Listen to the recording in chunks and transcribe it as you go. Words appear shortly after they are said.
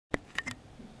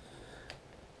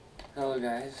Hello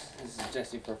guys, this is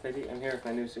Jesse450. I'm here with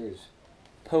my new series,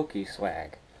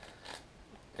 PokeSWAG.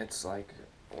 It's like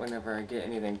whenever I get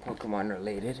anything Pokemon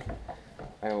related,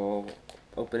 I will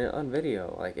open it on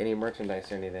video, like any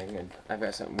merchandise or anything, and I've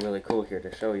got something really cool here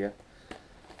to show you.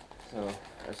 So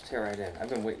let's tear right in. I've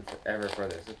been waiting forever for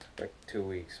this. It took like 2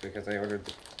 weeks because I ordered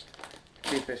the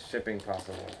cheapest shipping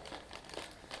possible.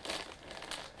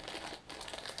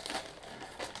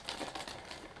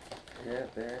 Yeah,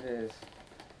 there it is.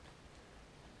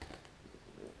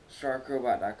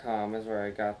 Sharkrobot.com is where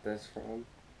I got this from.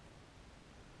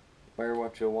 Wear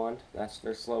what you want, that's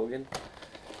their slogan.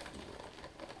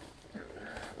 I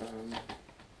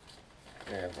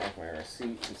have like my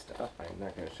receipt and stuff. I'm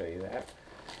not going to show you that.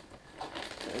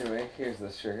 Anyway, here's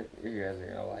the shirt. You guys are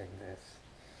going to like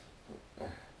this.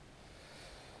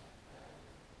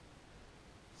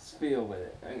 Spheal with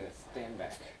it. I'm going to stand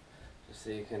back just so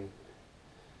you can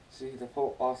see the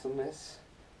full awesomeness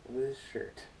of this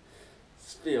shirt.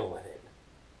 Spheal with it.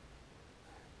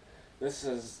 This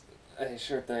is a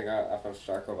shirt that I got off of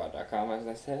sharkrobot.com, as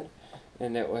I said,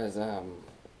 and it was I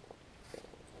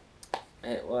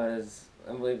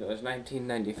believe it was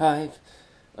 $19.95.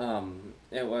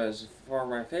 It was for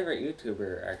my favorite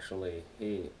YouTuber, actually.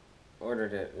 He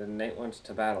ordered it, and Nate Wants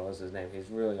to Battle is his name. He's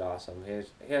really awesome. He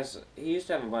used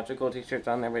to have a bunch of cool t-shirts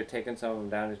on there, but he's taken some of them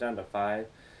down. He's down to 5.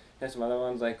 He has some other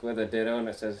ones like with a ditto, and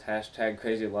it says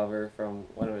 #CrazyLover from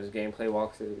one of his gameplay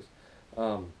walkthroughs,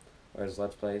 or his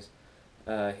Let's Plays.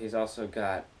 He's also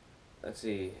got, let's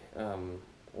see,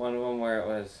 one of them where it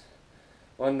was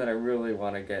one that I really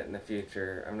want to get in the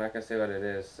future. I'm not going to say what it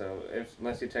is, so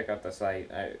unless you check out the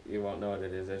site, you won't know what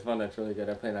it is. There's one that's really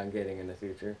good I plan on getting in the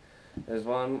future. There's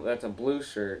one that's a blue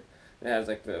shirt. It has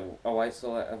like a white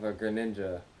silhouette of a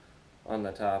Greninja on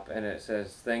the top, and it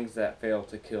says, "Things that fail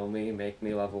to kill me make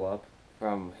me level up,"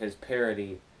 from his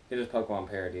parody. He does Pokemon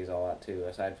parodies a lot too,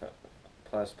 aside from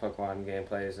plus Pokemon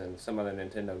gameplays and some other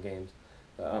Nintendo games.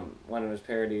 One of his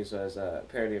parodies was a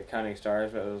parody of Counting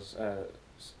Stars, but it was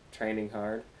Training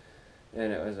Hard,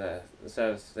 and it was it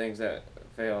says, "Things that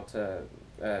fail to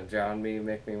drown me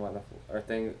make me want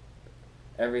to,"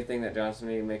 everything that drowns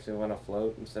me makes me want to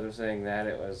float. Instead of saying that,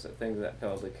 it was, "Things that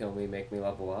fail to kill me make me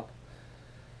level up."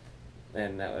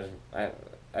 And that was,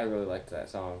 I really liked that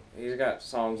song. He's got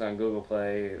songs on Google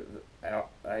Play,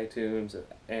 iTunes,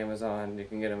 Amazon. You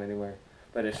can get them anywhere.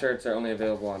 But his shirts are only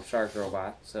available on Shark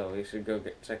Robot, so you should go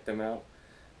check them out.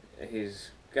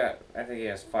 He's got, I think he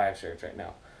has 5 shirts right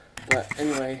now. But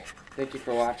anyway, thank you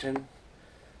for watching.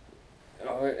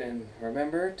 Oh, and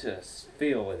remember to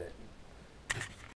feel with it.